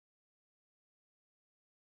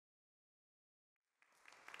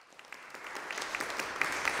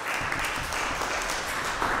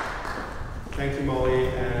Thank you, Molly,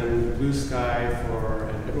 and Blue Sky and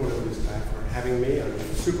everyone at Blue Sky for having me. I'm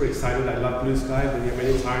super excited. I love Blue Sky. I've been here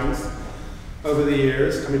many times over the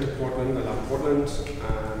years, coming to Portland. I love Portland,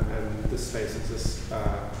 and this space is just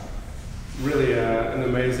really an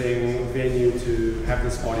amazing venue to have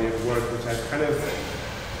this body of work, which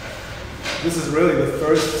this is really the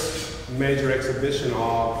first major exhibition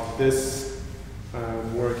of this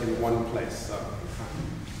work in one place. So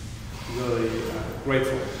I'm really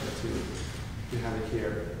grateful to have it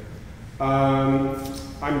here.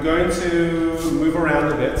 I'm going to move around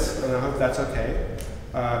a bit, and I hope that's okay,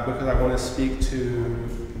 because I want to speak to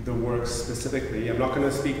the work specifically. I'm not going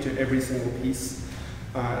to speak to every single piece.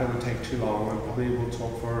 It would take too long. I probably will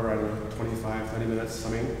talk for, I don't know, 25, 30 minutes,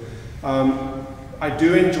 something. I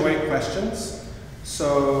do enjoy questions,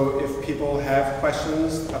 so if people have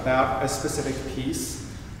questions about a specific piece,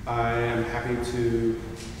 I am happy to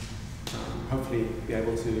hopefully be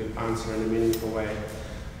able to answer in a meaningful way.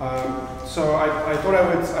 So I thought I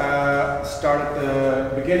would start at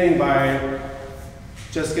the beginning by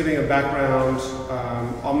just giving a background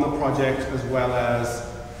on the project as well as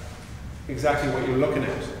exactly what you're looking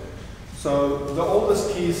at. So the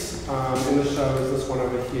oldest piece in the show is this one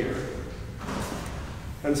over here.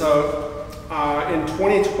 And so in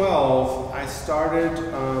 2012, I started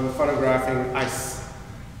photographing ice,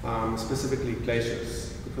 specifically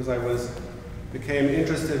glaciers, because I became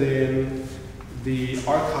interested in the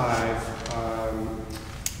archive,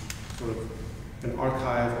 sort of an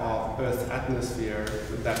archive of Earth's atmosphere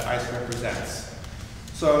that ice represents.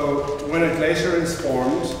 So when a glacier is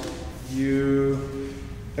formed,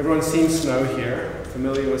 everyone's seen snow here,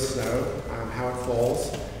 familiar with snow, how it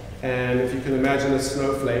falls. And if you can imagine a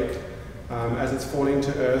snowflake, as it's falling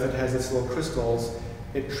to Earth, it has these little crystals,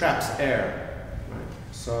 it traps air, right?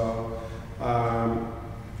 So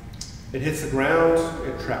it hits the ground,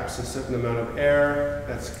 it traps a certain amount of air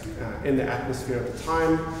that's in the atmosphere at the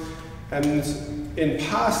time. And in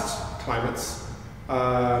past climates,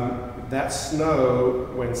 that snow,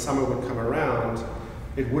 when summer would come around,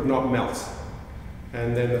 it would not melt.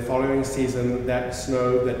 And then the following season, that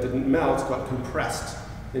snow that didn't melt got compressed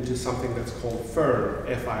into something that's called firn,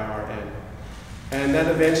 F-I-R-N. And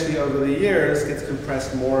that eventually, over the years, gets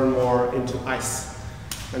compressed more and more into ice.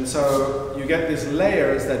 And so you get these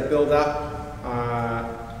layers that build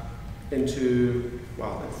up into,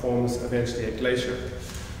 well, it forms eventually a glacier.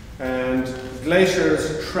 And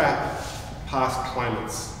glaciers trap past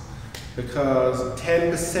climates because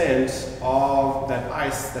 10% of that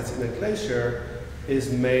ice that's in a glacier is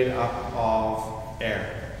made up of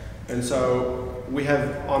air. And so we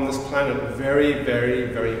have on this planet very, very,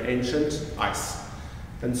 very ancient ice.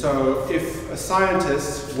 And so if a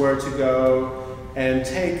scientist were to go and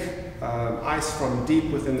take ice from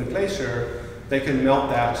deep within the glacier, they can melt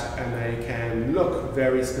that and they can look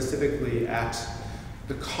very specifically at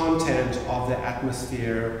the content of the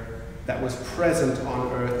atmosphere that was present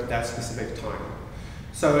on Earth at that specific time.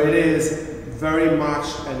 So it is very much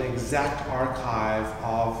an exact archive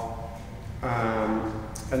of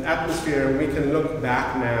an atmosphere, and we can look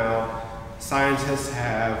back now. Scientists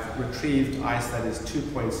have retrieved ice that is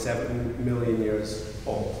 2.7 million years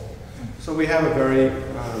old. So we have a very,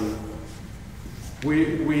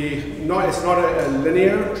 it's not a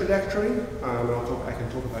linear trajectory. I can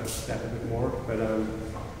talk about that a bit more, but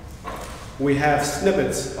we have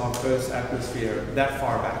snippets of Earth's atmosphere that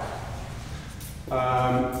far back.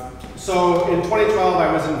 So in 2012,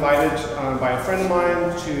 I was invited by a friend of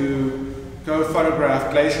mine to go photograph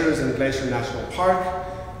glaciers in Glacier National Park.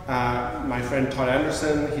 My friend Todd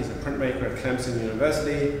Anderson, he's a printmaker at Clemson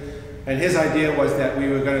University, and his idea was that we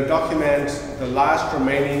were going to document the last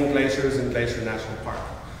remaining glaciers in Glacier National Park.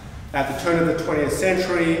 At the turn of the 20th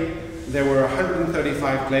century, there were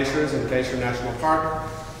 135 glaciers in Glacier National Park,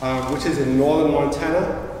 which is in northern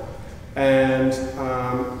Montana, and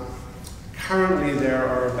currently there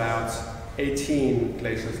are about 18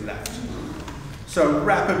 glaciers left. So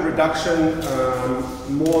rapid reduction,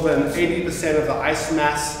 more than 80% of the ice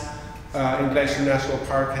mass in Glacier National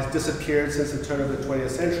Park has disappeared since the turn of the 20th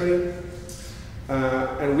century.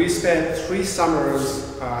 And we spent 3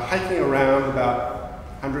 summers hiking around about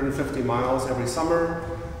 150 miles every summer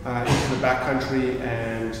into the backcountry,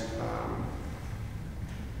 and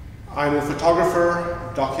I'm a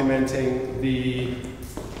photographer documenting the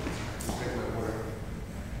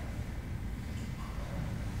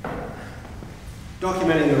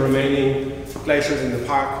remaining glaciers in the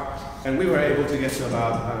park, and we were able to get to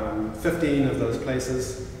about 15 of those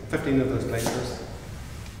glaciers.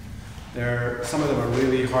 Some of them are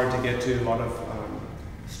really hard to get to, a lot of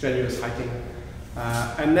strenuous hiking.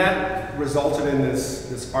 And that resulted in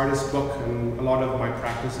this artist book, and a lot of my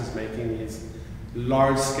practice is making these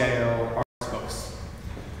large-scale artist books.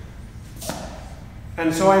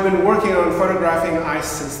 And so I've been working on photographing ice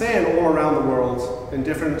since then all around the world in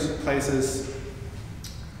different places,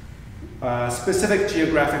 specific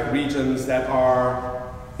geographic regions that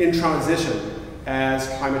are in transition as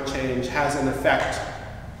climate change has an effect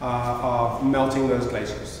of melting those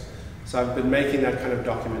glaciers. So I've been making that kind of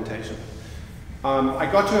documentation. I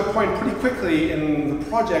got to a point pretty quickly in the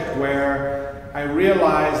project where I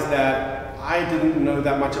realized that I didn't know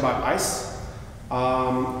that much about ice.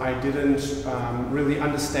 I didn't really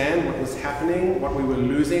understand what was happening, what we were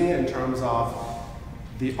losing in terms of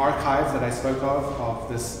the archive that I spoke of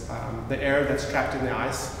this, the air that's trapped in the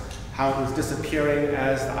ice, how it was disappearing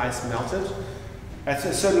as the ice melted. At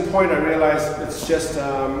a certain point I realized it's just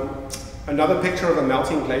another picture of a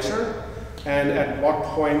melting glacier. And at what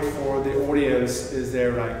point for the audience is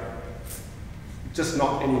there like just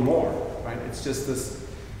not anymore, right? It's just this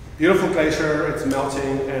beautiful glacier, it's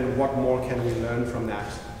melting, and what more can we learn from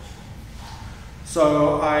that?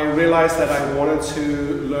 So I realized that I wanted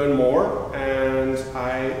to learn more, and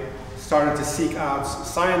I started to seek out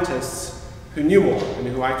scientists who knew more and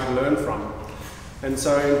who I could learn from. And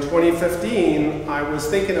so in 2015, I was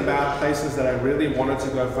thinking about places that I really wanted to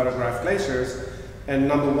go photograph glaciers. And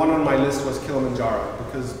number one on my list was Kilimanjaro,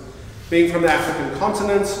 because being from the African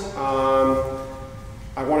continent,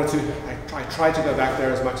 I tried to go back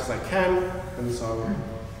there as much as I can, and so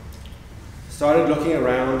started looking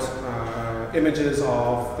around images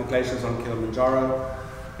of the glaciers on Kilimanjaro,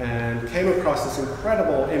 and came across this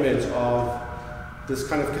incredible image of this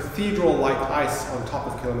kind of cathedral-like ice on top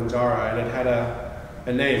of Kilimanjaro, and it had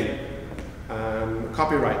a name,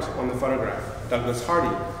 copyright on the photograph, Douglas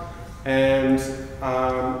Hardy. And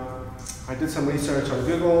I did some research on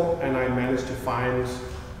Google, and I managed to find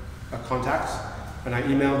a contact, and I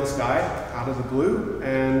emailed this guy out of the blue,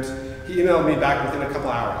 and he emailed me back within a couple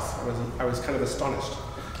hours. I was kind of astonished.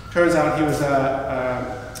 Turns out he was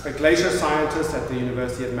a glacier scientist at the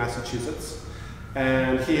University of Massachusetts,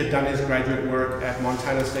 and he had done his graduate work at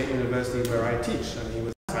Montana State University where I teach, and he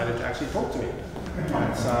was excited to actually talk to me.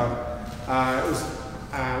 So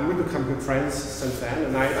we've become good friends since then,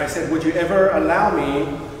 and I said, would you ever allow me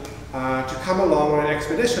to come along on an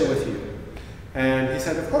expedition with you? And he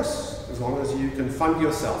said, of course, as long as you can fund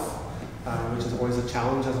yourself, which is always a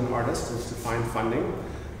challenge as an artist, is to find funding.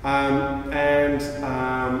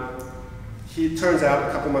 He turns out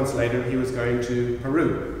a couple months later he was going to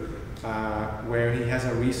Peru, where he has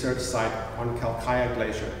a research site on Calcaya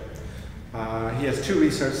Glacier. He has two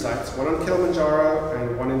research sites, one on Kilimanjaro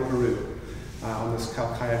and one in Peru. On this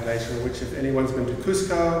Calcaya Glacier, which if anyone's been to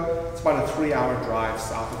Cusco, it's about a 3-hour drive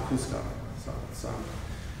south of Cusco. So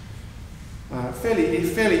it's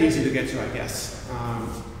fairly easy to get to, I guess.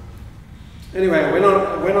 Anyway, I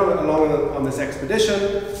went along on this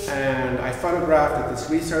expedition, and I photographed at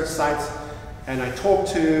this research site, and I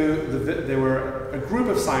talked to, there were a group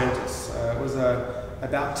of scientists. It was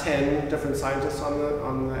about 10 different scientists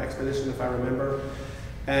on the expedition, if I remember.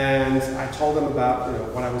 And I told them about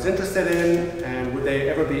what I was interested in, and would they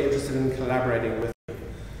ever be interested in collaborating with me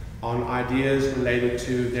on ideas related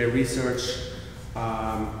to their research,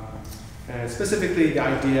 and specifically the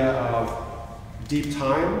idea of deep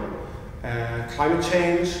time, climate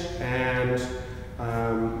change, and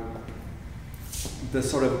the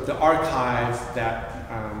sort of the archive that,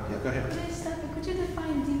 yeah, go ahead. Could you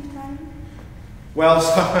define deep time? Well,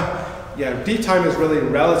 so, yeah, deep time is really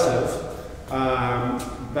relative.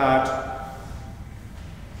 But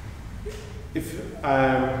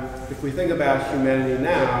if we think about humanity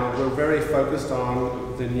now, we're very focused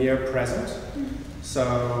on the near present.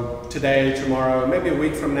 So today, tomorrow, maybe a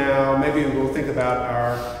week from now, maybe we'll think about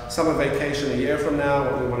our summer vacation a year from now,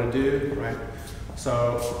 what we want to do, right?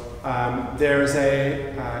 So there's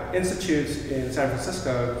a institute in San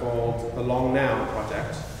Francisco called the Long Now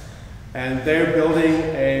Project, and they're building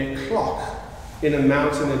a clock in a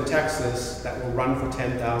mountain in Texas that will run for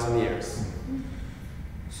 10,000 years.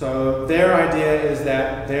 So their idea is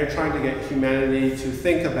that they're trying to get humanity to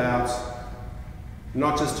think about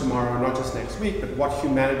not just tomorrow, not just next week, but what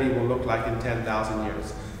humanity will look like in 10,000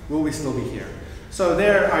 years. Will we still be here? So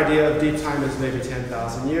their idea of deep time is maybe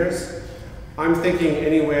 10,000 years. I'm thinking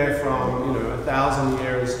anywhere from 1,000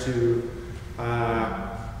 years to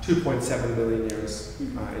 2.7 million years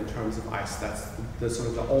in terms of ice. That's the sort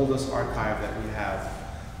of the oldest archive that we have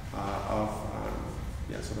of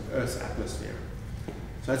sort of Earth's atmosphere.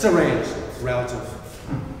 So it's a range, it's relative.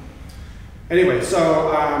 Anyway, so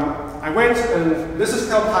I went, and this is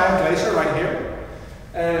Calcaya Glacier right here.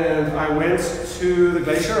 And I went to the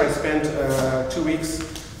glacier. I spent 2 weeks,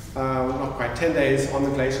 not quite 10 days on the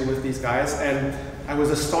glacier with these guys, and I was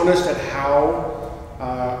astonished at how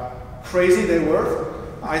crazy they were.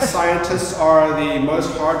 Ice scientists are the most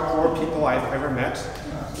hardcore people I've ever met.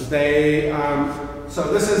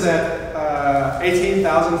 So this is at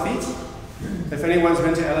 18,000 feet. If anyone's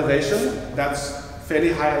been to elevation, that's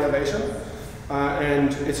fairly high elevation,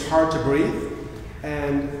 and it's hard to breathe.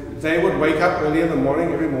 And they would wake up early in the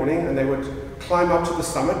morning, every morning, and they would climb up to the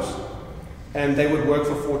summit, and they would work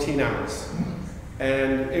for 14 hours.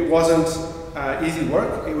 And it wasn't easy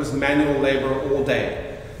work, it was manual labor all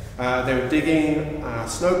day. They were digging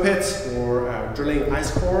snow pits or drilling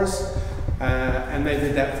ice cores, and they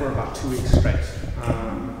did that for about 2 weeks straight.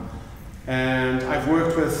 And I've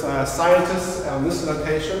worked with scientists on this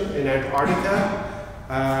location in Antarctica,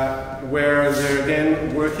 where they're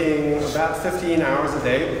again working about 15 hours a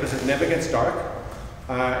day because it never gets dark.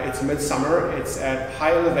 It's midsummer, it's at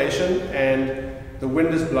high elevation, and the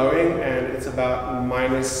wind is blowing, and it's about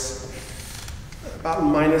minus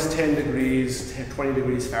 10 degrees, 20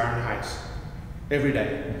 degrees Fahrenheit every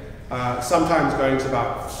day. Sometimes going to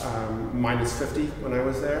about minus 50 when I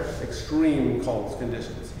was there. Extreme cold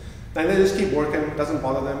conditions. And they just keep working, it doesn't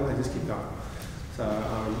bother them, they just keep going. So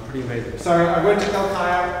pretty amazing. So I went to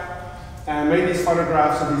Coller and made these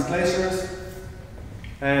photographs of these glaciers,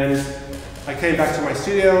 and I came back to my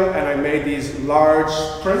studio and I made these large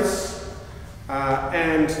prints,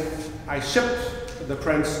 and I shipped the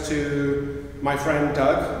prints to my friend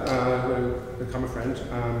Doug, who became a friend,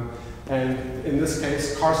 and in this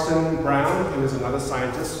case Karsten Brown, who is another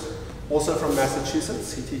scientist, also from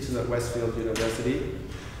Massachusetts. He teaches at Westfield University.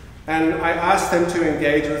 And I asked them to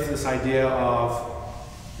engage with this idea of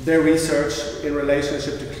their research in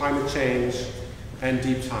relationship to climate change and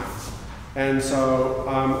deep time. And so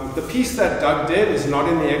the piece that Doug did is not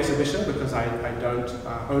in the exhibition because I don't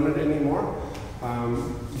own it anymore.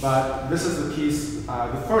 But this is the piece,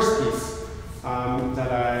 the first piece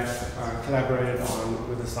that I collaborated on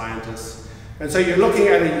with the scientists. And so you're looking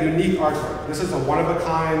at a unique artwork. This is a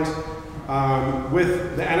one-of-a-kind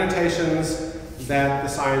with the annotations that the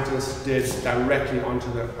scientists did directly onto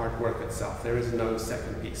the artwork itself. There is no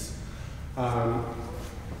second piece.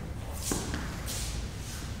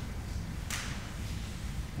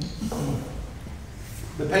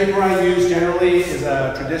 The paper I use generally is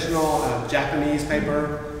a traditional Japanese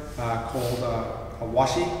paper called a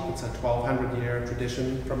washi. It's a 1200-year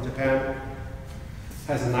tradition from Japan.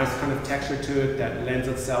 Has a nice kind of texture to it that lends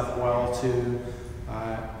itself well to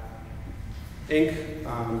ink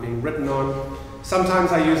being written on.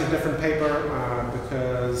 Sometimes I use a different paper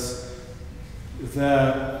because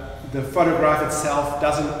the photograph itself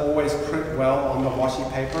doesn't always print well on the washi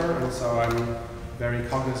paper, and so I'm very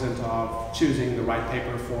cognizant of choosing the right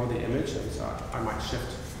paper for the image, and so I might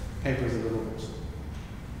shift papers a little bit.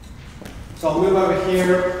 So I'll move over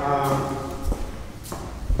here.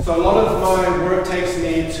 So a lot of my work takes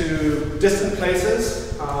me to distant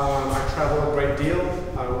places. I travel a great deal,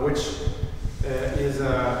 which is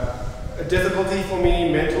a difficulty for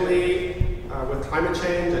me mentally with climate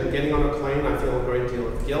change, and getting on a plane I feel a great deal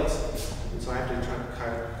of guilt, and so I have to try to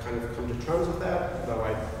kind of come to terms with that, though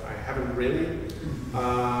I haven't really.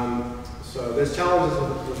 So there's challenges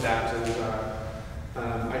with that, and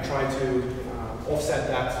I try to offset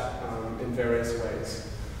that in various ways.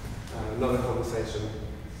 Another conversation.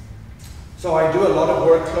 So I do a lot of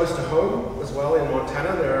work close to home as well in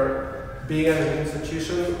Montana. Being at an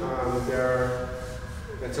institution,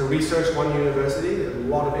 it's a research one university, a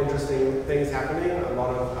lot of interesting things happening, a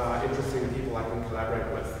lot of interesting people I can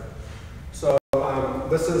collaborate with. So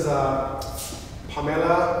this is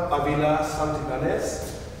Pamela Avila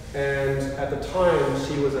Santibanez, and at the time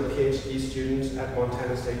she was a PhD student at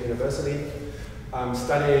Montana State University,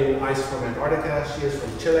 studying ice from Antarctica. She is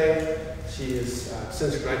from Chile. She has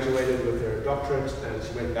since graduated with her doctorate, and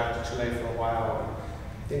she went back to Chile for a while.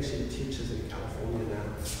 I think she teaches in California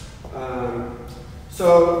now.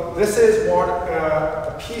 So this is what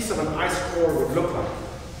a piece of an ice core would look like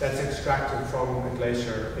that's extracted from a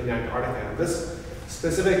glacier in Antarctica. This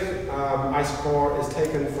specific ice core is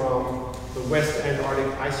taken from the West Antarctic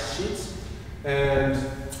ice sheets, and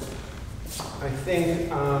I think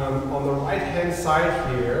on the right-hand side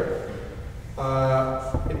here,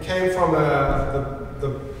 it came from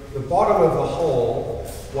the bottom of the hole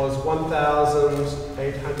was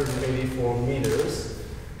 1,884 meters,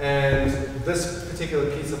 and this particular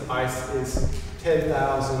piece of ice is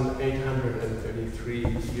 10,833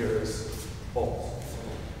 years old.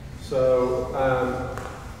 So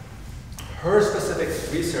her specific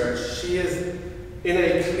research, she is in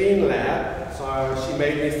a clean lab. So she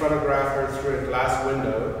made me photograph her through a glass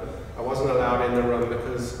window. I wasn't allowed in the room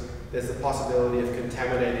because there's the possibility of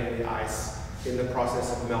contaminating the ice in the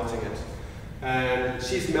process of melting it. And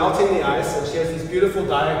she's melting the ice, and she has these beautiful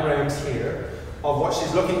diagrams here of what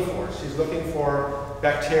she's looking for. She's looking for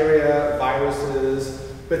bacteria, viruses,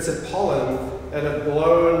 bits of pollen that have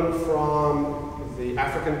blown from the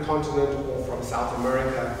African continent or from South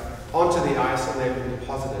America onto the ice, and they've been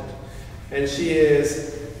deposited. And she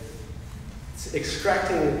is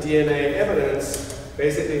extracting DNA evidence,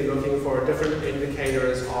 basically looking for different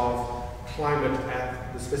indicators of climate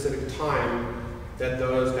at the specific time that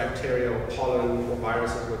those bacteria or pollen or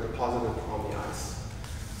viruses were deposited on the ice.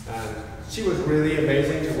 And she was really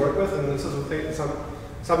amazing to work with, and this is the thing,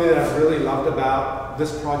 something that I've really loved about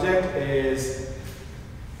this project is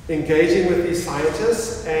engaging with these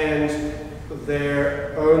scientists and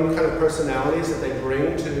their own kind of personalities that they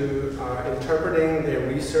bring to interpreting their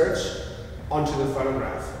research onto the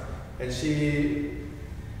photograph. And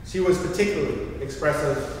she was particularly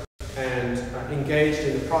expressive and engaged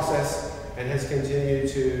in the process, and has continued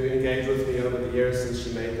to engage with me over the years since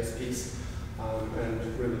she made this piece,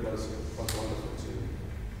 and really was wonderful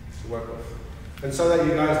to work with. And so that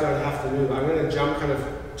you guys don't have to move, I'm going to jump kind of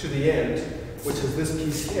to the end, which is this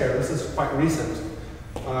piece here. This is quite recent.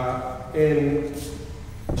 In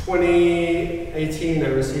 2018, I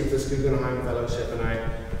received this Guggenheim Fellowship,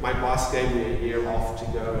 and my boss gave me a year off to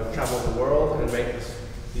go and travel the world and make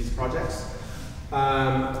these projects.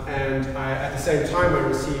 And at the same time, I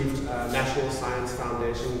received a National Science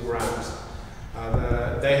Foundation grant.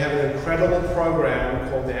 They have an incredible program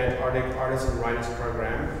called the Antarctic Artists and Writers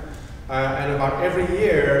Program. And about every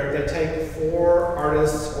year, they take 4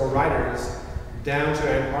 artists or writers down to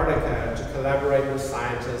Antarctica to collaborate with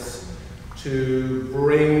scientists to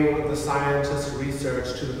bring the scientists'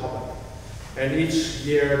 research to the public. And each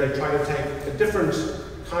year, they try to take a different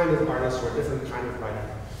kind of artist or a different kind of writer.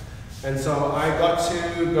 And so I got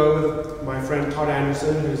to go with my friend Todd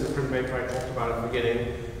Anderson, who's the printmaker I talked about at the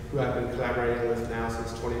beginning, who I've been collaborating with now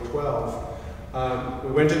since 2012.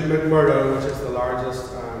 We went to McMurdo, which is the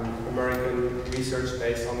largest American research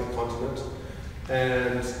base on the continent.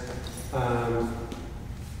 And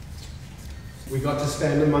we got to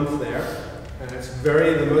spend a month there. And it's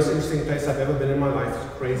the most interesting place I've ever been in my life.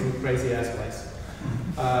 Crazy, crazy ass place.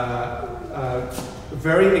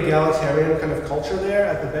 Very egalitarian kind of culture there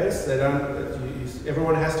at the base. They don't.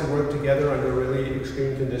 Everyone has to work together under really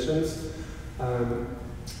extreme conditions.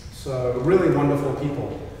 So really wonderful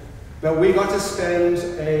people. But we got to spend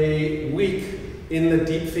a week in the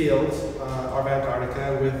deep fields of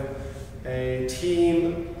Antarctica with a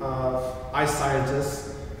team of ice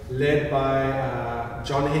scientists led by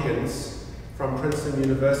John Higgins from Princeton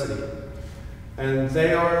University. And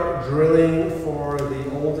they are drilling for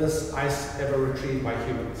the oldest ice ever retrieved by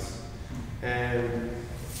humans. And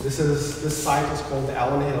this site is called the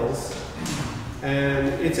Allen Hills. And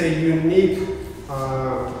it's a unique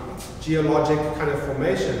geologic kind of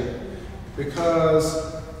formation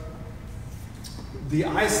because the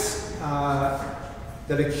ice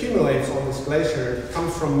that accumulates on this glacier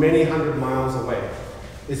comes from many hundred miles away.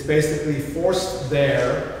 It's basically forced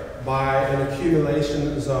there by an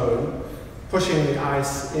accumulation zone, pushing the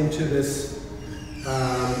ice into this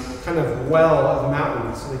kind of well of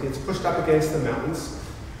mountains. And it gets pushed up against the mountains.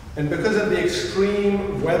 And because of the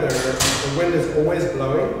extreme weather, the wind is always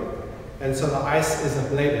blowing, and so the ice is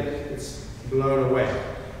ablated. It's blown away.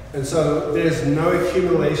 And so there's no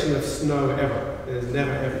accumulation of snow ever. There's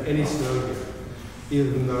never ever any snow here,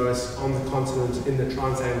 even though it's on the continent in the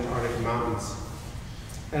transantarctic mountains.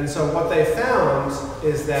 And so what they found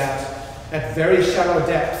is that at very shallow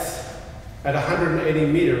depths, at 180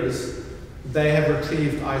 meters, they have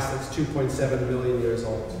retrieved ice that's 2.7 million years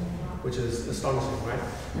old, which is astonishing, right?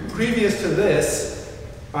 Previous to this,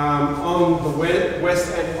 on the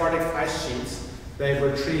West Antarctic ice sheets, they've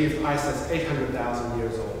retrieved ice that's 800,000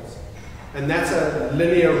 years old. And that's a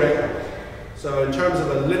linear record. So in terms of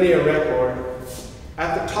a linear record,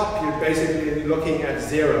 at the top you're basically looking at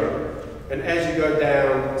 0. And as you go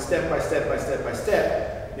down, step by step by step by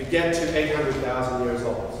step, you get to 800,000 years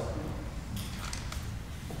old.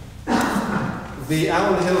 The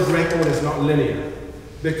Allen Hills record is not linear.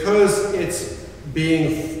 Because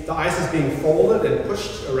the ice is being folded and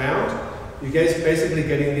pushed around, you're basically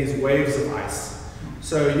getting these waves of ice.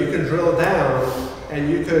 So you can drill down and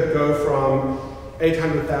you could go from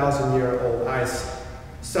 800,000 year old ice,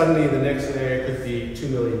 suddenly the next layer could be 2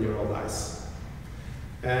 million year old ice.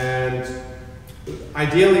 And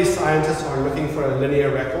ideally scientists are looking for a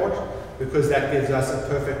linear record because that gives us a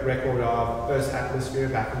perfect record of Earth's atmosphere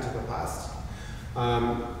back into the past.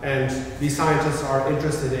 And these scientists are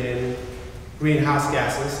interested in greenhouse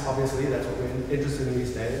gases, obviously, that's what we're interested in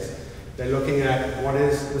these days. They're looking at what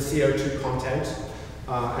is the CO2 content,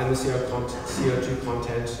 and the CO2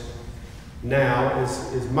 content now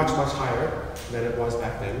is much, much higher than it was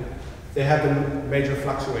back then. There have been major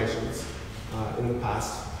fluctuations in the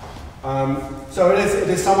past. So it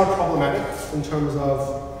is somewhat problematic in terms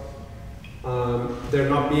of there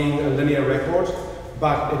not being a linear record,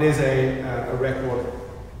 but it is a record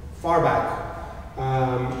far back.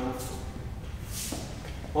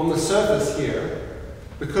 On the surface here,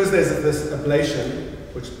 because there's this ablation,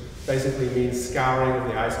 which basically means scouring of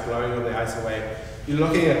the ice, blowing of the ice away, you're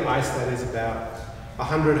looking at ice that is about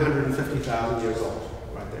 150,000 years old,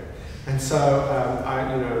 right there. And so,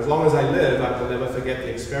 as long as I live, I will never forget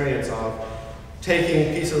the experience of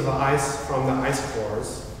taking pieces of ice from the ice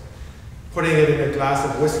cores, putting it in a glass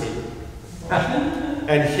of whiskey,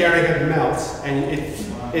 and hearing it melt, and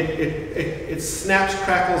it snaps,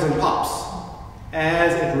 crackles, and pops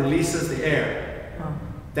as it releases the air.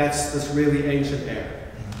 That's this really ancient air.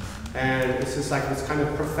 And it's just like this kind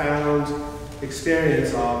of profound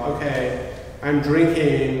experience of, okay, I'm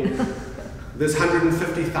drinking this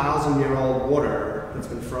 150,000-year-old water that's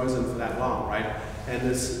been frozen for that long, right? And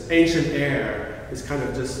this ancient air is kind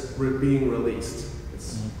of just being released.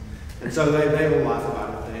 And so they will laugh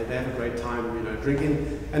about it. They have a great time,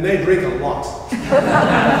 drinking, and they drink a lot.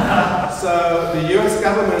 So the U.S.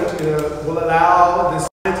 government, will allow the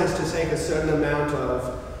scientists to take a certain amount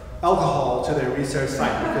of alcohol to their research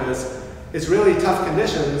site because it's really tough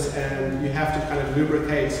conditions, and you have to kind of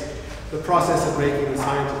lubricate the process of making the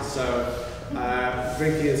scientists. So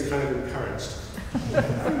drinking is kind of encouraged.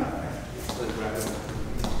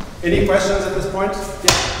 Any questions at this point?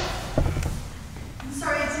 Yeah.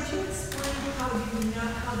 Sorry, did you explain how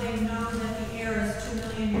they know that the air is 2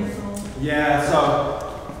 million years old? Yeah, so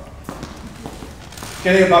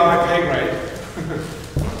getting above my pay grade.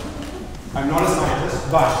 I'm not a scientist,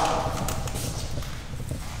 but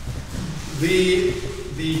the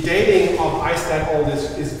dating of ice that old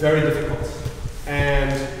is very difficult.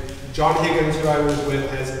 And John Higgins, who I was with,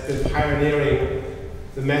 has been pioneering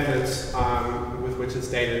the methods with which it's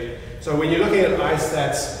dated. So when you're looking at ice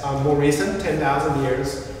that's more recent, 10,000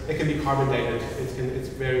 years, it can be carbon dated. It's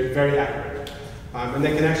very, very accurate. And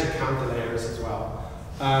they can actually count the layers as well.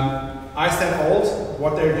 Ice that old,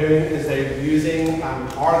 what they're doing is they're using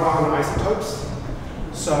argon isotopes.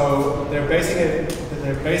 So they're basically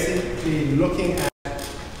looking at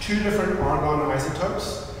 2 different argon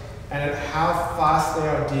isotopes and at how fast they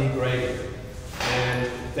are degrading. And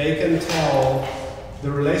they can tell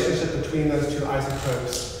the relationship between those 2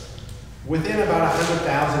 isotopes within about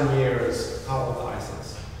 100,000 years how old the ice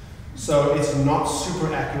is. So it's not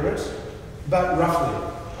super accurate, but roughly.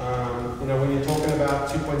 When you're talking about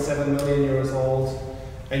 2.7 million years old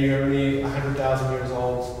and you're only 100,000 years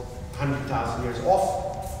old, 100,000 years off,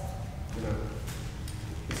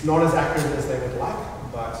 it's not as accurate as they would like,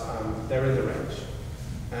 but they're in the range.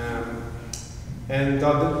 And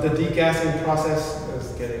the degassing process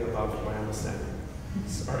is getting above my understanding.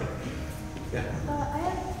 Sorry. Yeah. I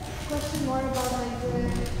have a question more about the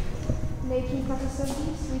making process of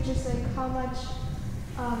these, which is how much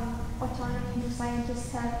autonomy do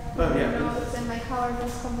scientists have nodes, and how are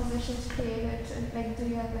those compositions created, and do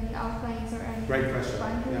you have any outlines or any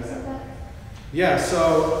boundaries of that? Yeah,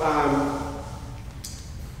 so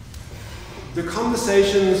the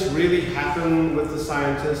conversations really happen with the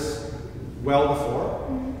scientists well before.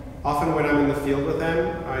 Mm-hmm. Often when I'm in the field with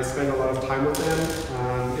them, I spend a lot of time with them.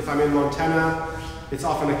 If I'm in Montana, it's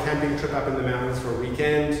often a camping trip up in the mountains for a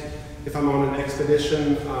weekend. If I'm on an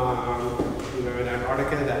expedition, in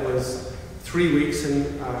Antarctica, that was 3 weeks in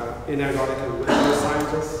Antarctica with the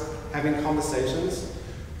scientists, having conversations.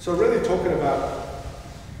 So really talking about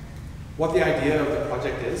what the idea of the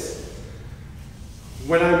project is.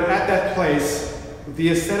 When I'm at that place, the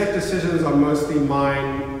aesthetic decisions are mostly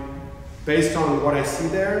mine based on what I see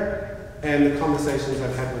there and the conversations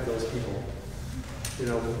I've had with those people.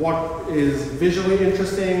 What is visually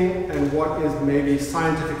interesting and what is maybe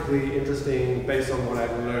scientifically interesting based on what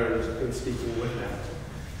I've learned in speaking with them.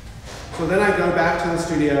 So then I go back to the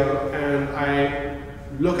studio and I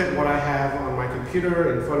look at what I have on my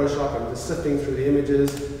computer in Photoshop. I'm just sifting through the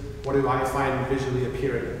images. What do I find visually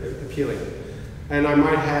appealing? And I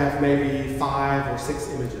might have maybe 5 or 6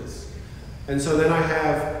 images. And so then I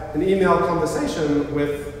have an email conversation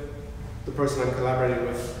with the person I'm collaborating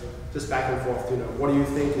with, just back and forth, what do you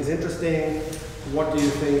think is interesting? What do you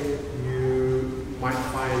think you might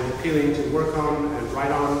find appealing to work on and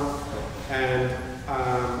write on? And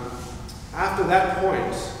after that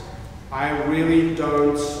point, I really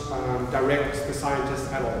don't direct the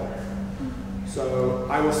scientists at all. So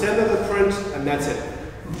I will send them the print, and that's it.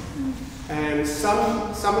 And some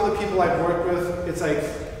of the people I've worked with, it's like,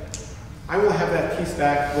 I will have that piece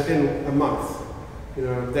back within a month. You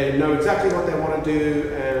know, they know exactly what they want to do,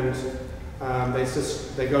 and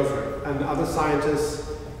they go for it. And other scientists,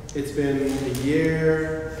 it's been a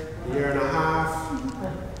year and a half,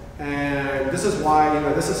 and this is why, you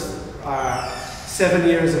know, this is 7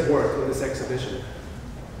 years of work in this exhibition.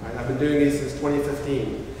 Right? I've been doing these since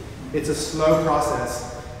 2015. It's a slow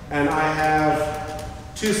process, and I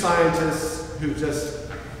have 2 scientists who just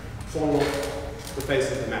fall off the face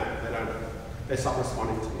of the map. They stop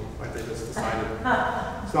responding to me. Like they just decided it's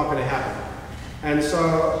not going to happen. And so,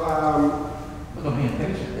 look at me in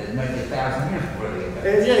picture. There's maybe 1,000 years before they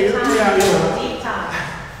get Deep time.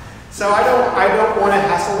 So I don't want to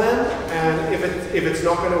hassle them, and if it's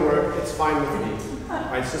not going to work, it's fine with me.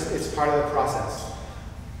 Right? It's part of the process.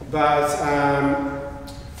 But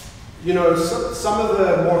you know, some of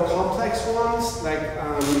the more complex ones, like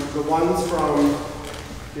the ones from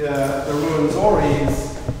the Ruwenzori's,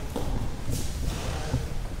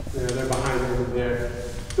 they're behind over there.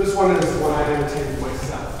 This one is the one I annotated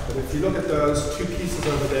myself. But if you look at those 2 pieces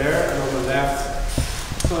over there and on the left,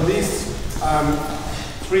 so these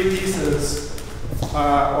 3 pieces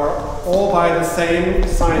are all by the same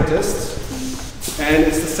scientist, and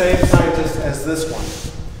it's the same scientist as this one.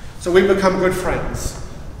 So we've become good friends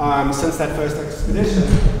since that first expedition.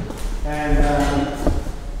 And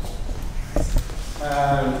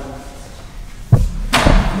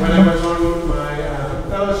when I was on my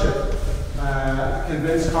fellowship, I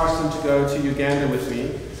convinced Carsten to go to Uganda with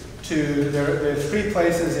me. There are 3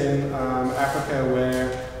 places in Africa where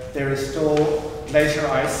there is still glacier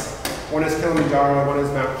ice. One is Kilimanjaro, one is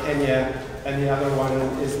Mount Kenya, and the other one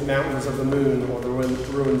is the Mountains of the Moon, or the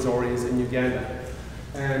Ruwenzori's in Uganda.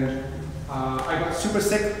 And I got super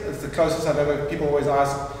sick. It's the closest I've ever, people always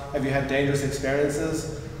ask, have you had dangerous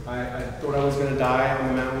experiences? I thought I was going to die on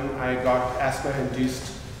the mountain. I got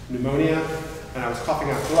asthma-induced pneumonia, and I was coughing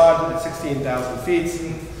up blood at 16,000 feet.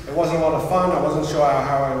 It wasn't a lot of fun. I wasn't sure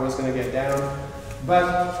how I was going to get down.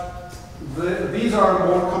 But these are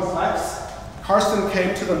more complex. Carsten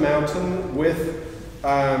came to the mountain with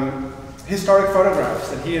historic photographs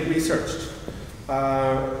that he had researched.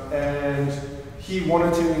 And he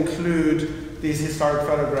wanted to include these historic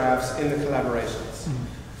photographs in the collaborations.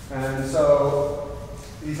 And so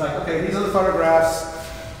he's like, okay, these are the photographs.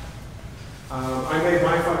 I made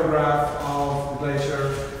my photograph of the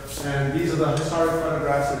glacier, and these are the historic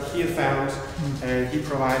photographs that he had found and he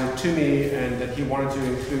provided to me, and that he wanted to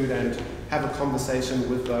include and have a conversation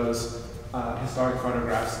with those historic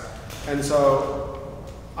photographs. And so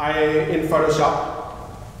I, in Photoshop,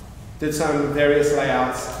 did some various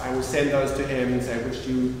layouts. I will send those to him and say, which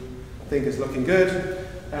do you think is looking good?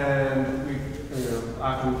 And we,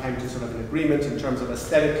 after we came to sort of an agreement in terms of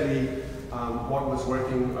aesthetically, what was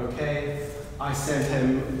working okay, I sent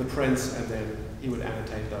him the prints, and then he would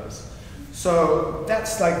annotate those. So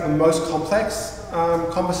that's like the most complex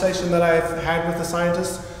conversation that I've had with the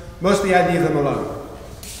scientists. Mostly I leave them alone.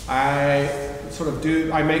 I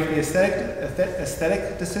make the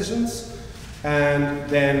aesthetic decisions, and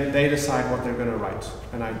then they decide what they're going to write,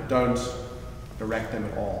 and I don't direct them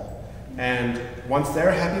at all. And once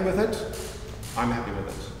they're happy with it, I'm happy with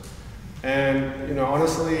it. And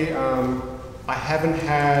honestly, I haven't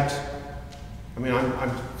had.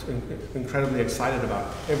 I'm incredibly excited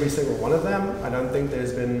about every single one of them. I don't think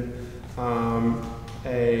there's been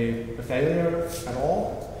a failure at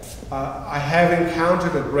all. I have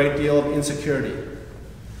encountered a great deal of insecurity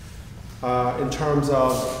in terms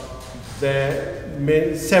of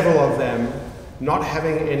several of them not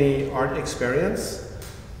having any art experience,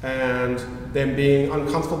 and them being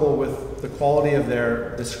uncomfortable with the quality of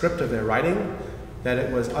the script of their writing, that it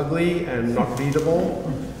was ugly and not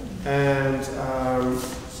readable. And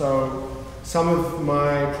so some of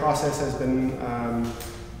my process has been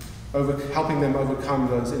helping them overcome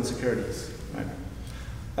those insecurities. Right?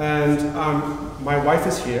 And my wife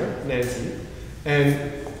is here, Nancy, and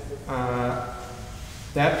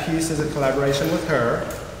that piece is a collaboration with her.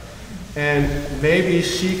 And maybe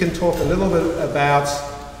she can talk a little bit about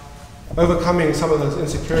overcoming some of those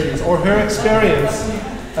insecurities, or her experience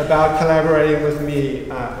about collaborating with me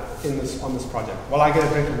on this project, while I get a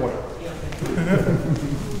drink of water.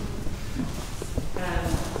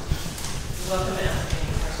 Welcome to ask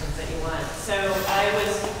any questions that you want. So I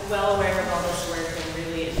was well aware of all this work and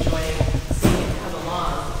really enjoying seeing it come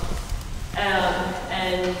along.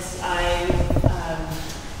 And I'm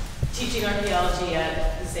teaching archaeology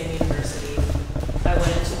at the same university. I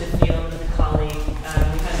went into the field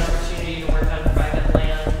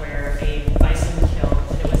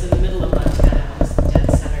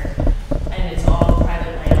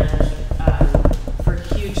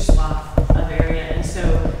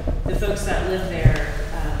folks that live there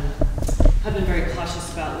have been very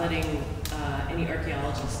cautious about letting any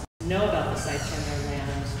archaeologists know about the sites on their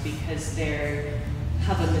land because they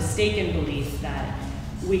have a mistaken belief that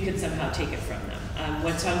we could somehow take it from them.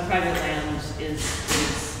 What's on private land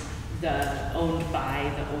is owned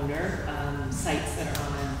by the owner. Sites that are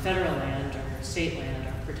on federal land or state land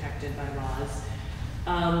are protected by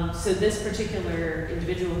laws. So this particular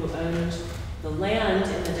individual who owned the land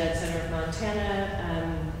in the dead center of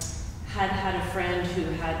Montana had a friend who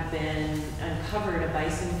had been uncovered a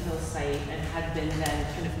bison kill site and had been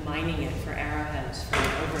then kind of mining it for arrowheads for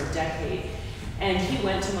over a decade. And he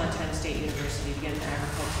went to Montana State University to get an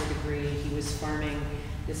agriculture degree. He was farming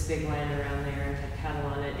this big land around there and had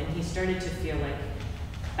cattle on it. And he started to feel like,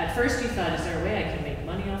 at first he thought, is there a way I can make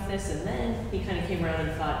money off this? And then he kind of came around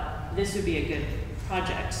and thought, this would be a good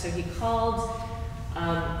project. So he called,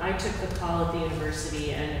 I took the call at the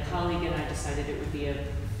university, and a colleague and I decided it would be a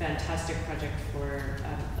fantastic project for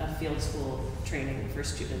a field school training for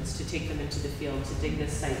students, to take them into the field, to dig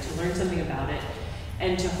this site, to learn something about it,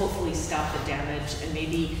 and to hopefully stop the damage and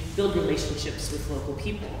maybe build relationships with local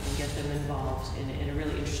people and get them involved in a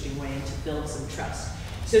really interesting way and to build some trust.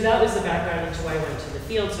 So that was the background into why I went to the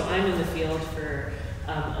field. So I'm in the field for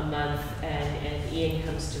a month, and Ian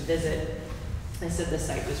comes to visit. I said the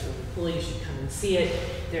site was really cool, you should come and see it.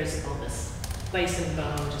 There's all this bison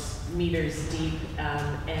bone, just meters deep,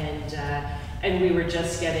 and we were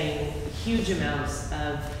just getting huge amounts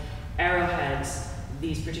of arrowheads,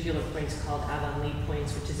 these particular points called Avonlea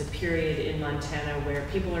points, which is a period in Montana where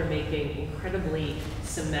people are making incredibly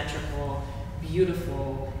symmetrical,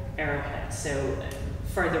 beautiful arrowheads. So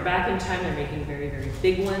farther back in time, they're making very, very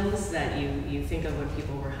big ones that you think of when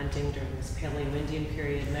people were hunting during this Paleo-Indian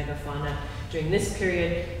period, megafauna. During this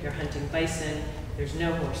period, they're hunting bison. There's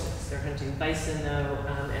no horses. They're hunting bison though,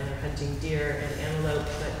 and they're hunting deer and antelope,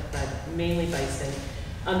 but mainly bison.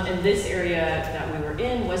 And this area that we were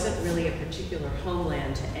in wasn't really a particular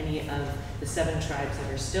homeland to any of the 7 tribes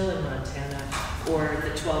that are still in Montana or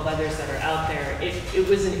the 12 others that are out there. It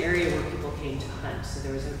was an area where people came to hunt, so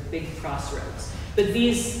there was a big crossroads. But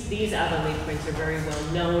these Avonlea points are very well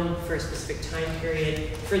known for a specific time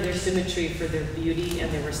period, for their symmetry, for their beauty,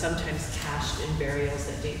 and they were sometimes cached in burials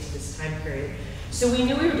that date to this time period. So we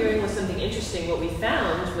knew we were doing with something interesting. What we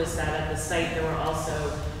found was that at the site there were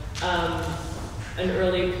also an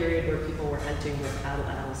earlier period where people were hunting with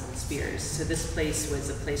paddles and spears. So this place was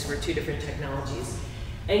a place where 2 different technologies.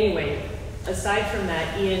 Anyway, aside from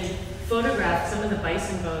that, Ian photographed some of the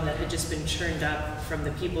bison bone that had just been churned up from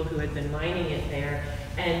the people who had been mining it there.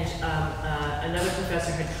 And another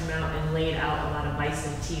professor had come out and laid out a lot of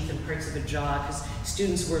bison teeth and parts of a jaw, because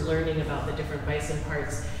students were learning about the different bison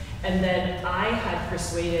parts. And then I had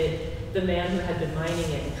persuaded the man who had been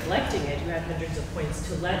mining it and collecting it, who had hundreds of points,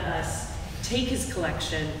 to let us take his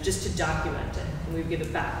collection just to document it, and we would give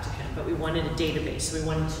it back to him. But we wanted a database, so we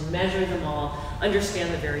wanted to measure them all,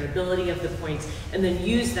 understand the variability of the points, and then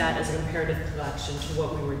use that as a comparative collection to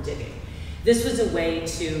what we were digging. This was a way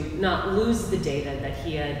to not lose the data that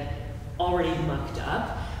he had already mucked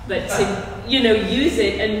up, but to use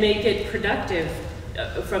it and make it productive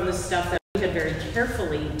from the stuff that we had very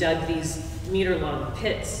carefully dug these meter-long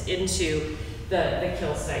pits into the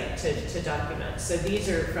kill site to document. So these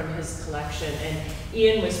are from his collection, and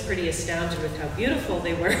Ian was pretty astounded with how beautiful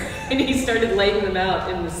they were, and he started laying them out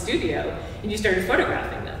in the studio, and he started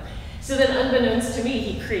photographing them. So then, unbeknownst to me,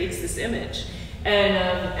 he creates this image, and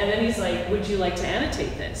then he's like, "Would you like to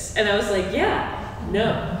annotate this?" And I was like, "Yeah,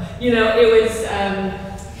 no." It was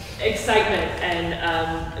excitement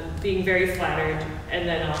and being very flattered, and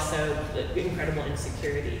then also incredible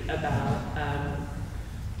insecurity about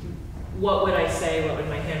what would I say, what would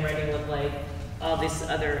my handwriting look like, all this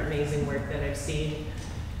other amazing work that I've seen.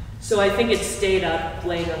 So I think it stayed up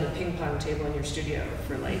laying on the ping pong table in your studio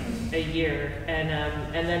for like a year, and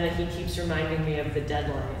then he keeps reminding me of the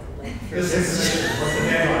deadline. What's the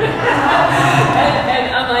deadline?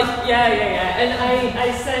 and I'm like, yeah. And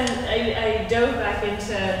I dove back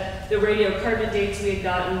into the radiocarbon dates we had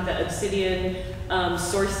gotten, the obsidian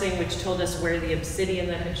sourcing, which told us where the obsidian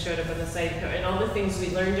that had showed up on the site, and all the things we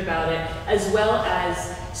learned about it, as well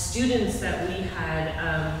as students that we had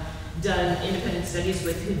done independent studies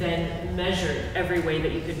with, who then measured every way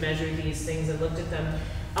that you could measure these things and looked at them.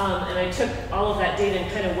 And I took all of that data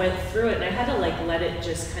and kind of went through it, and I had to let it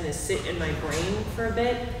just kind of sit in my brain for a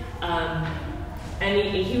bit. And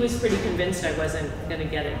he was pretty convinced I wasn't going to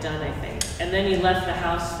get it done, I think. And then he left the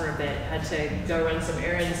house for a bit, had to go run some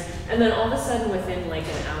errands, and then all of a sudden, within like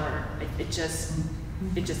an hour, it just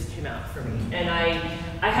came out for me. And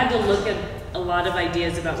I had to look at a lot of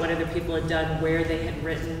ideas about what other people had done, where they had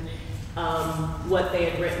written, what they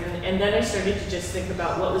had written. And then I started to just think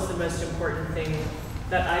about what was the most important thing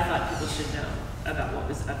that I thought people should know about what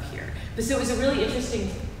was up here. But so it was a really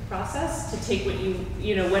interesting process to take what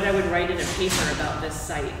what I would write in a paper about this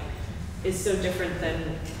site is so different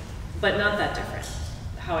than, but not that different,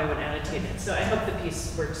 how I would annotate it. So I hope the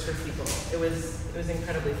piece works for people. It was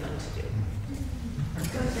incredibly fun to do.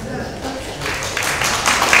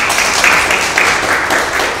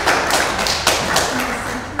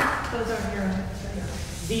 Those are here.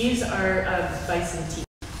 These are bison teeth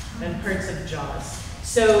and parts of jaws.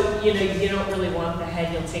 So, you don't really want the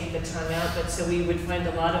head, you'll take the tongue out, but so we would find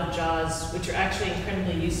a lot of jaws, which are actually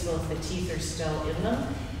incredibly useful if the teeth are still in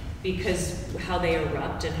them, because how they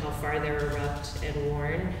erupt and how far they erupt and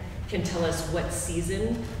worn can tell us what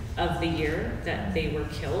season of the year that they were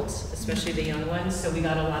killed, especially the young ones. So we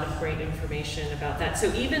got a lot of great information about that.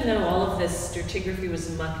 So even though all of this stratigraphy was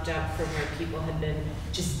mucked up from where people had been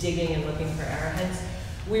just digging and looking for arrowheads,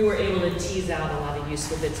 we were able to tease out a lot of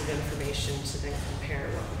useful bits of information to then compare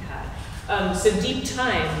what we had. So Deep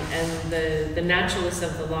Time and the Naturalists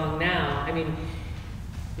of the Long Now, I mean,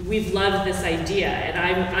 we've loved this idea, and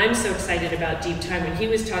I'm so excited about Deep Time. When he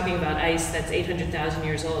was talking about ice that's 800,000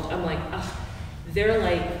 years old, I'm like,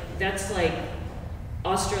 that's like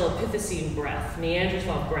Australopithecine breath,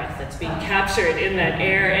 Neanderthal breath that's being captured in that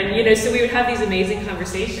air. And so we would have these amazing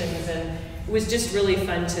conversations, and it was just really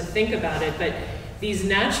fun to think about it. But these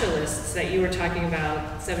naturalists that you were talking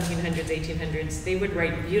about, 1700s, 1800s, they would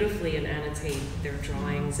write beautifully and annotate their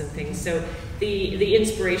drawings and things. So the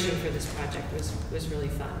inspiration for this project was really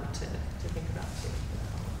fun to think about too.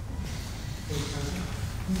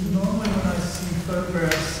 Normally when I see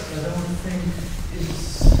photographs, I don't think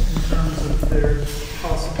it's in terms of there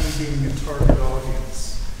possibly being a target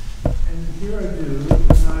audience. And here I do,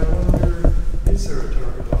 and I wonder, is there a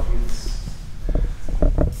target audience?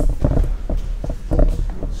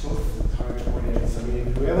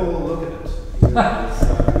 Whoever will look at it.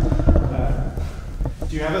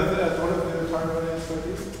 Do you have a thought of the target audience for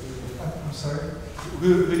this? I'm sorry?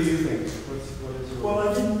 Who do you think? What is your... Well,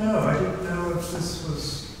 I didn't know. I didn't know if this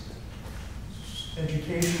was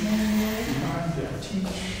educational, trying to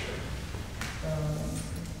teach.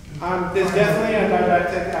 There's definitely a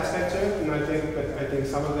didactic aspect to it, and I think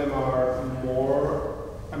some of them are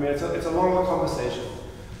more. I mean, it's a longer conversation.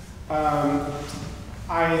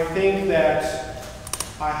 I think that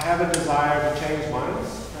I have a desire to change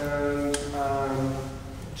minds and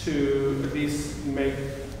to at least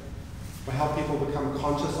help people become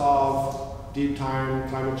conscious of deep time,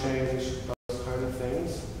 climate change, those kind of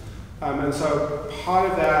things. And so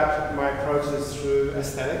part of that, my approach is through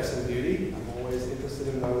aesthetics and beauty. I'm always interested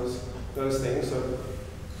in those things. So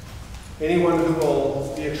anyone who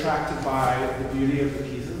will be attracted by the beauty of the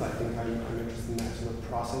pieces, I think I'm interested in that sort of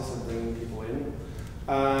process of bringing people in.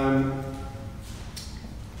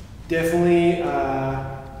 Definitely,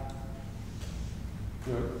 I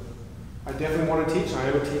definitely want to teach. I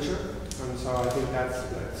am a teacher, and so I think that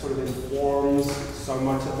sort of informs so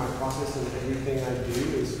much of my process, and everything I do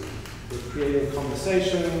is creating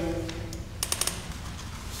conversation.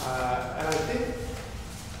 And I think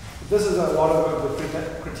this is a lot of the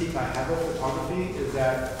critique I have of photography, is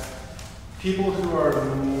that people who are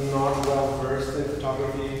not well versed in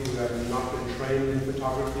photography, who have not been trained in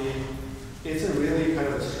photography, it's a really kind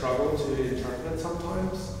of a struggle to interpret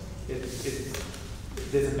sometimes.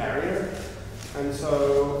 There's a barrier. And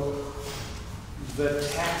so the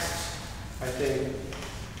text, I think,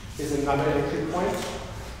 is another entry point.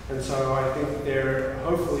 And so I think there,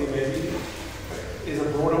 hopefully, maybe, is a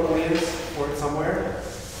broader audience for it somewhere.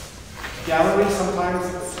 Gallery, sometimes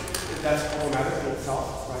that's problematic in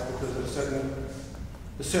itself, right? Because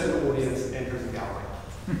a certain audience enters a gallery.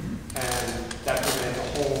 And that prevents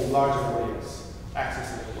a whole larger audience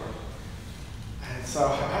accessing the work. And so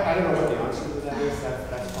I don't know what the answer to that is.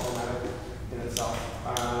 That's problematic in itself.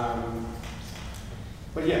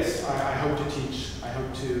 But yes, I hope to teach. I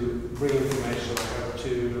hope to bring information. I hope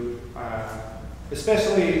to,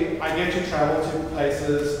 especially, I get to travel to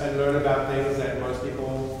places and learn about things that most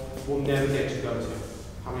people will never get to go to.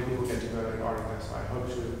 How many people get to go to Antarctica? So I hope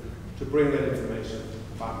to bring that information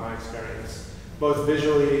about my experience. Both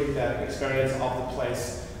visually, that experience of the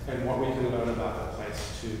place, and what we can learn about that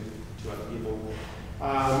place to other people.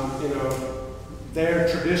 Their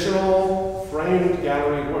traditional framed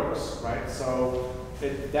gallery works, right? So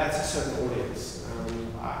that's a certain audience.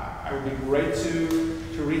 I would be great to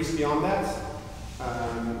reach beyond that,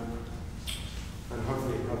 and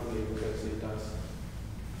hopefully it does.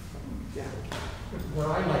 Yeah. What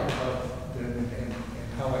I like about and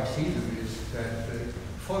how I see them is that the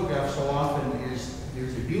photograph so often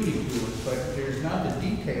there's a beauty to it, but there's not the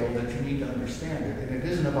detail that you need to understand it. And it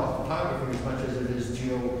isn't about photography as much as it is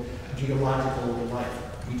geological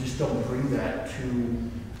life. We just don't bring that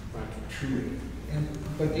to it.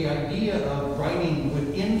 But the idea of writing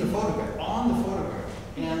within the photograph, on the photograph,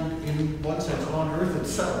 and in one sense on Earth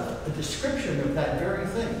itself, a description of that very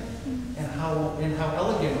thing, and how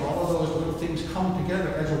elegant all of those little things come together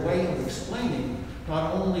as a way of explaining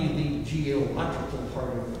not only the geological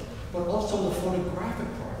part of it, but also the photographic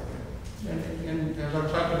part of it. And as I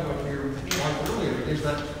was talking about your wife earlier, is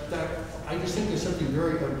that I just think there's something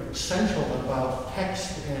very essential about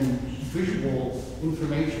text and visual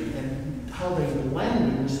information and how they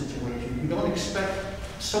blend in this situation. You don't expect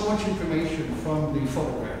so much information from the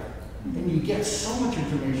photograph. And you get so much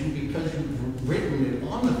information because you've written it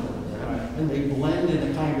on the photograph, and they blend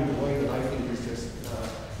in a kind of way that I think is just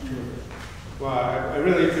terrific. Well, I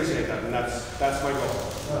really appreciate that, and that's my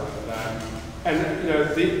goal. And you know,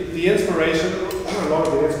 the inspiration, a lot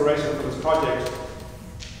of the inspiration for this project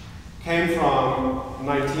came from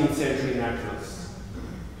 19th century naturalists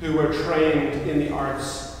who were trained in the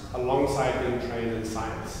arts alongside being trained in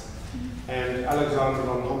science. And Alexander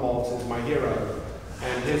von Humboldt is my hero.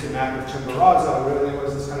 And his map of Chimborazo really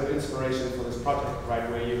was this kind of inspiration for this project, right?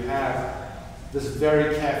 Where you have this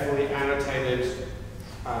very carefully annotated,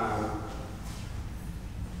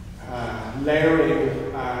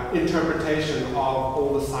 layering interpretation of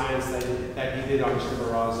all the science that he did on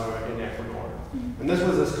Chimborazo in Ecuador. And this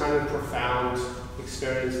was this kind of profound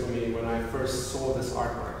experience for me when I first saw this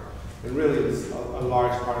artwork. It really is a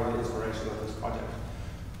large part of the inspiration of this project.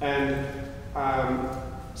 And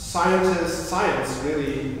science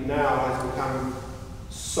really now has become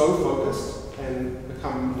so focused and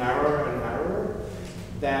become narrower and narrower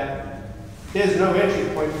that there's no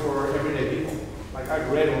entry point for everyday people. Like, I've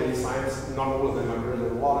read all these science, not all of them, I've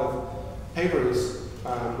read a lot of papers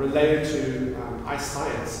related to ice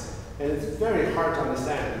science, and it's very hard to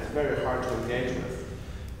understand, it's very hard to engage with.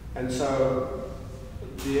 And so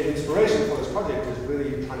the inspiration for this project is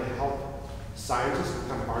really trying to help scientists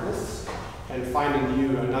become artists and finding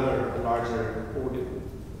you a larger audience,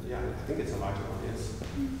 yeah, I think it's a larger audience,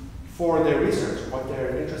 for their research, what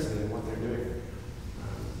they're interested in, what they're doing.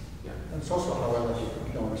 Yeah. And it's also how I like it,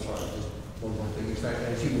 just one more thing, is that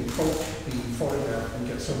as you approach the photograph and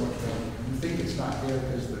get so much more, you think it's not there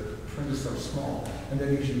because the print is so small, and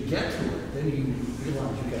then as you get to it, then you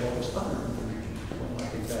realize you get all this other information. Well, I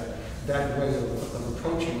think that way of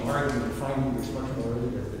approaching art and finding there's much more in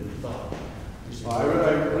it than you thought. Well, I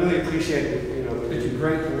really appreciate it, you know, it's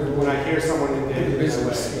great when I hear someone in the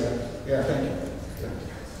business. Yeah, thank you.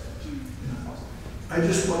 I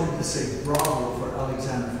just wanted to say bravo for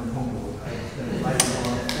Alexander von Humboldt. I've been a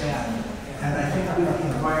lifelong fan. And I think with the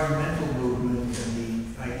environmental movement and the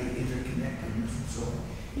interconnectedness and so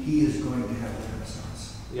on, he is going to have a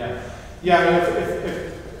renaissance. Yeah. Yeah, I mean, if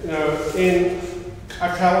you know,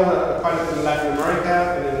 I've traveled quite a bit in Latin America,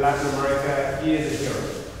 and in Latin America, he is a hero.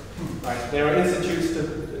 Right? There are institutes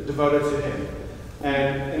devoted to him.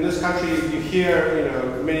 And in this country, you hear, you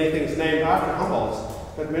know, many things named after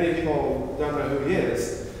Humboldt, but many people don't know who he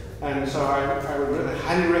is. And so I would really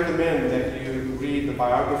highly recommend that you read the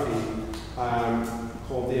biography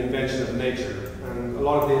called The Invention of Nature. And a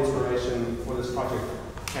lot of the inspiration for this project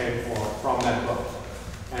came from that book.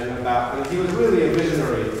 And he was really a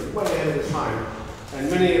visionary, way ahead of his time. And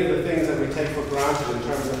many of the things that we take for granted in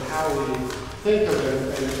terms of how we think of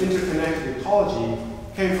an interconnected ecology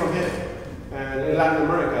came from him. And in Latin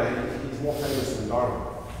America, he's more famous than Darwin.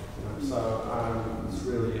 You know, so it's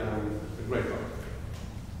really a great book.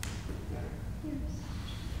 Yeah.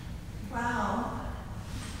 Wow.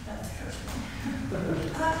 That's interesting.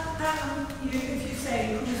 If you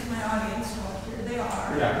say, who's my audience, well, here they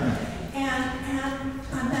are. Yeah.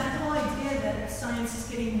 And that whole idea that science is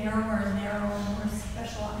getting narrower and narrower and more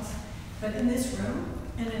specialized. But in this room,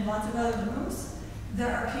 and in lots of other rooms,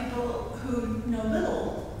 there are people who know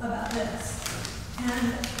little about this.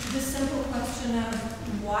 And the simple question of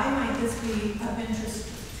why might this be of interest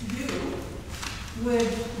to you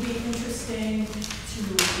would be interesting to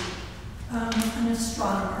an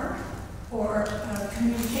astronomer or a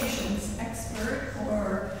communications expert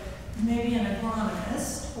or maybe an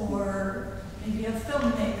agronomist or maybe a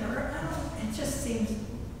filmmaker. It just seems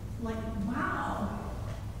like, wow.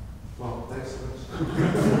 Well, thanks so much.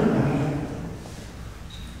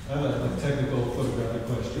 I have a technical photographic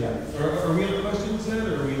question. Yeah. Are we on questions then, or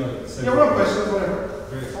are we like? Yeah, we're on questions, whatever.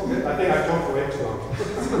 Great. It's all good. I think I talked for way too long.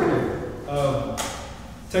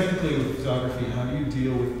 Technically, with photography, how do you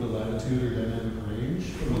deal with the latitude or dynamic range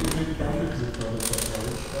of what you're captured? Because it's probably quite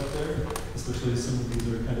large out there, especially some of these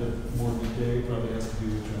are kind of more midday, probably has to do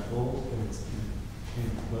with travel.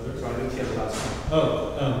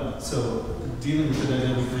 So dealing with the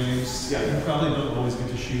dynamic range, you probably don't always get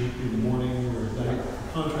to shoot in the morning or at night.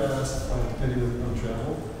 Contrast, depending on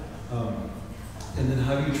travel. And then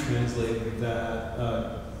how do you translate that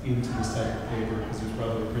into this type of paper? Because there's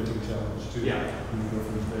probably a printing challenge too. Yeah. When you go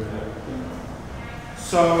from there.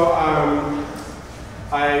 So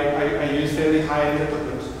I use fairly high-end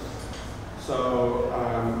equipment. So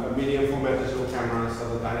a medium format digital camera,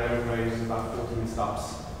 so the dynamic range is about 14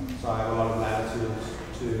 stops. So I have a lot of latitude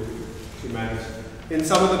to manage. In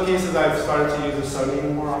some of the pieces I've started to use a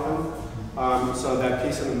Sony more often. So that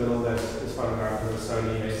piece in the middle that is photographed with a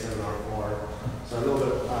Sony A7R4. So a little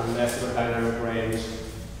bit less of a dynamic range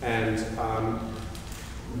and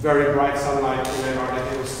very bright sunlight in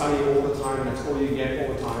Antarctica. It was sunny all the time. That's all you get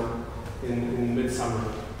all the time in midsummer.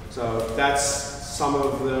 So that's some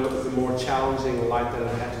of the more challenging light that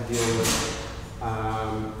I had to deal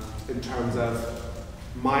with in terms of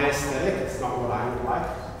my aesthetic. It's not what I would like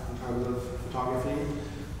in terms of photography.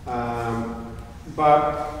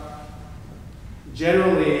 But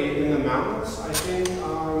generally in the mountains, I think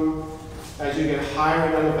as you get higher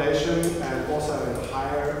in elevation and also in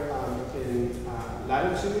higher in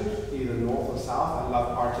latitude, either north or south, I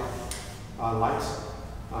love Arctic light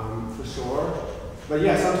for sure. But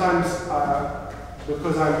yeah, sometimes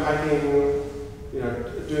because I'm hiking,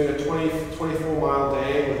 doing a 24-mile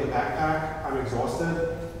day with a backpack, I'm exhausted,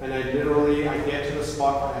 and I get to the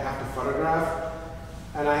spot that I have to photograph,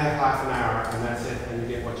 and I have half an hour, and that's it, and you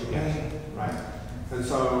get what you get, right? And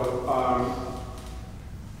so,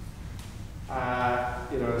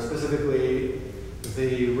 specifically the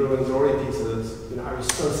Ruwenzori pieces, I was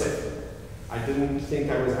so sick. I didn't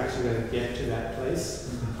think I was actually going to get to that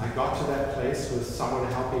place. I got to that place with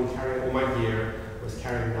someone helping carry all my gear, was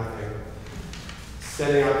carrying nothing.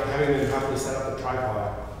 Having them help me set up the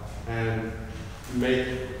tripod and make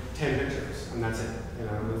 10 pictures, and that's it,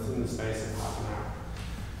 within the space of half an hour.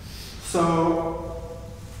 So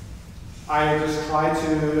I just try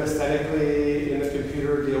to aesthetically in the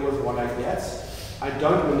computer deal with what I get. I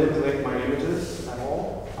don't manipulate my images at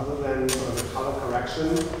all, other than sort of the color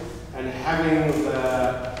correction and having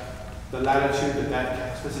the latitude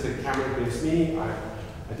that specific camera gives me.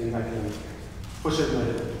 I think I can push it in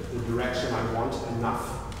the direction I want enough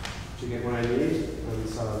to get what I need, and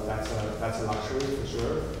so that's a luxury for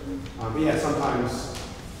sure. But yeah, sometimes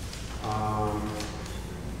I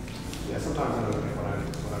don't get what I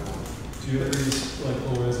want. Do you ever use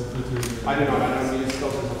ProRes and filters? I do not. I don't use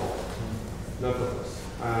filters at all. No filters.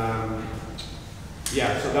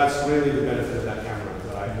 So that's really the benefit of that camera,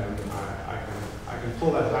 that I can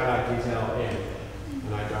pull that highlight detail in,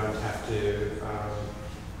 and I don't have to.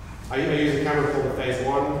 I use a camera called the Phase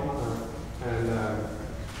 1, and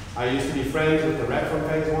I used to be friends with the rep from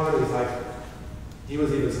Phase 1. He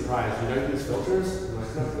was even surprised. You don't use filters? I'm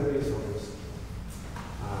like, no, I don't use filters.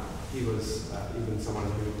 He was even someone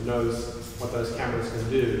who knows what those cameras can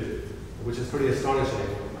do, which is pretty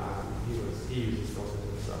astonishing. He uses filters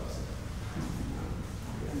himself.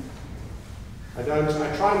 I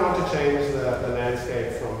try not to change the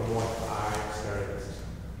landscape from what I experienced.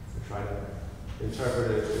 I try to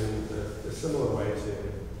interpret it in a similar way to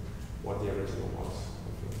what the original was.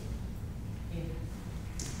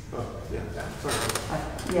 Oh, yeah, sorry.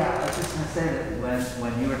 I was just going to say that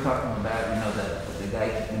when you were talking about, the guy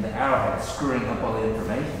in the arrowhead screwing up all the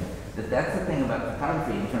information, that's the thing about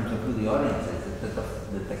photography in terms of who the audience is,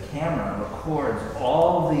 that the camera records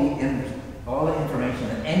all the information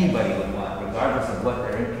that anybody would want, regardless of what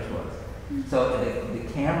their interest was. So the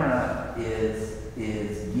camera is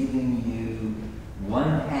giving you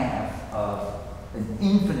 1/2 of an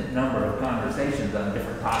infinite number of conversations on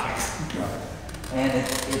different topics. And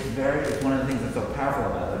it's one of the things that's so powerful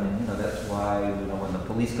about it. I mean, that's why, when the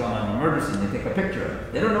police come on a murder scene, they take a picture of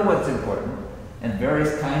it. They don't know what's important, and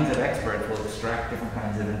various kinds of experts will extract different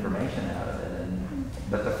kinds of information out of it.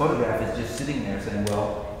 But the photograph is just sitting there saying,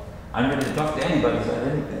 well, I'm ready to talk to anybody about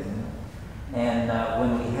anything. And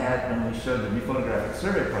when we showed the Rephotographic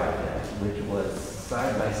Survey Project, which was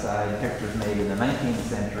side-by-side pictures made in the 19th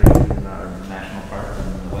century in our national parks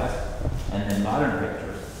in the West, and then modern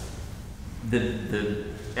pictures,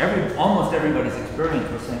 almost everybody's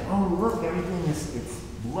experience was saying, oh, look, everything it's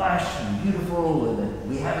lush and beautiful, and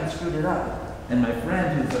we haven't screwed it up. And my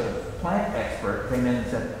friend, who's a plant expert, came in and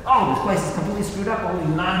said, oh, this place is completely screwed up, only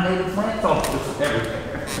non-native plants all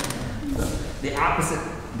everywhere. So the opposite,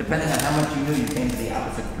 depending on how much you knew, you came to the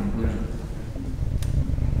opposite conclusion.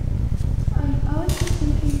 I was just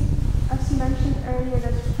thinking, as you mentioned earlier,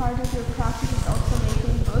 that part of your practice is also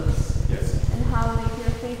making books. Yes. And how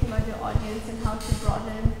you're thinking about your audience and how to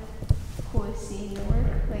broaden who is seeing your work.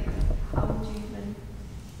 How would you even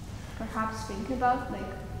perhaps think about,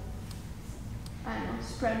 like, I don't know,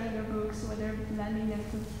 spreading your books, whether lending them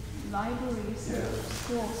to libraries or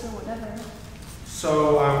schools or whatever?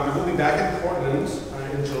 So I will be back in Portland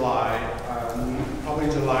in July, probably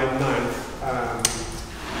July 9th.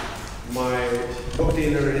 My book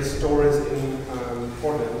dealer, his store is in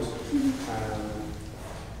Portland,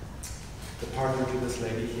 the partner to this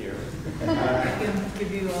lady here. I can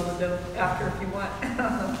give you all the dough after if you want.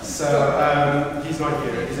 So he's not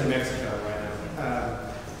here, he's in Mexico right now.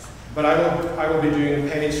 But I will be doing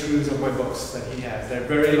page throughs of my books that he has. They're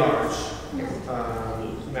very large,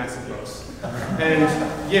 massive books. And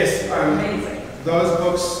yes, those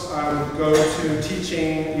books go to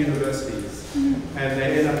teaching universities, and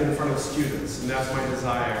they end up in front of students. And that's my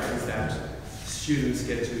desire, is that students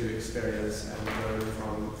get to experience and learn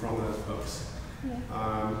from those books.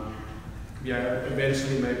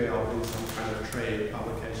 Eventually maybe I'll do some kind of trade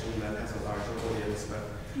publication that has a larger audience, but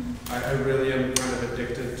I really am kind of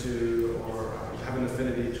addicted to, or have an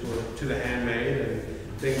affinity to the handmade and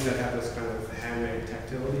things that have this kind of handmade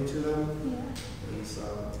tactility to them. And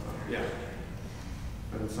so,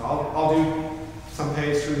 And so I'll do some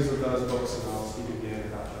page throughs of those books, and I'll speak again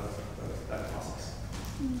about that process.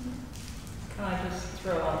 Can I just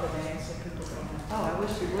throw out the names so people don't know? Oh, I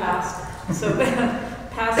wish you would. So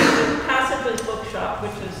Passages Bookshop,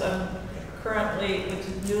 which is which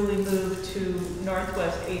is newly moved to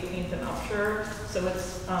Northwest 18th and Upshur, so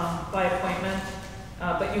it's by appointment.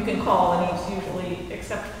 But you can call, and he's usually,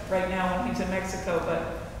 except right now when he's in Mexico, but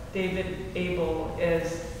David Abel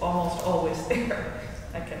is almost always there.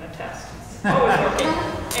 I can attest. He's always working.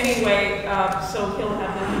 Anyway, so he'll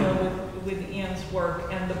have the deal with Ian's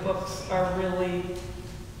work, and the books are really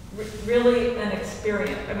an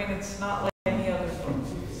experience. I mean, it's not like any other book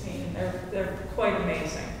you've seen. They're quite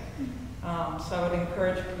amazing. So I would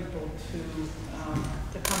encourage people to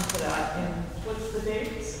come to that. And what's the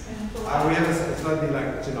dates? We have it's going to be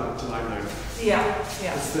like July 9th. Yeah.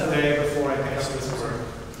 It's the day before I pick up this work.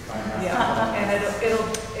 Yeah, and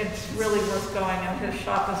it's really worth going. And his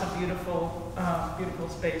shop is a beautiful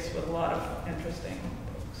space with a lot of interesting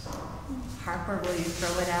books. Harper, will you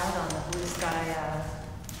throw it out on the Blue Sky,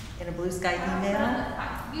 in a Blue Sky email?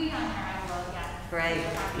 Great.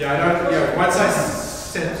 Once I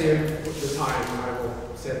set the time, I will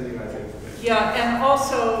send you guys information. Yeah, and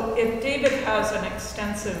also, if David has an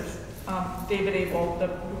extensive, David Abel,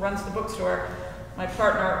 who runs the bookstore, my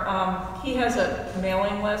partner, he has a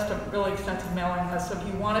mailing list, a really extensive mailing list. So if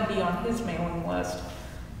you want to be on his mailing list,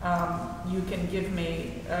 you can give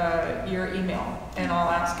me your email, and I'll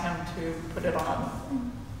ask him to put it on.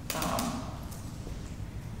 I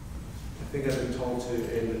think I've been told to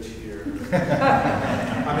end it here.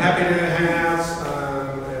 I'm happy to hang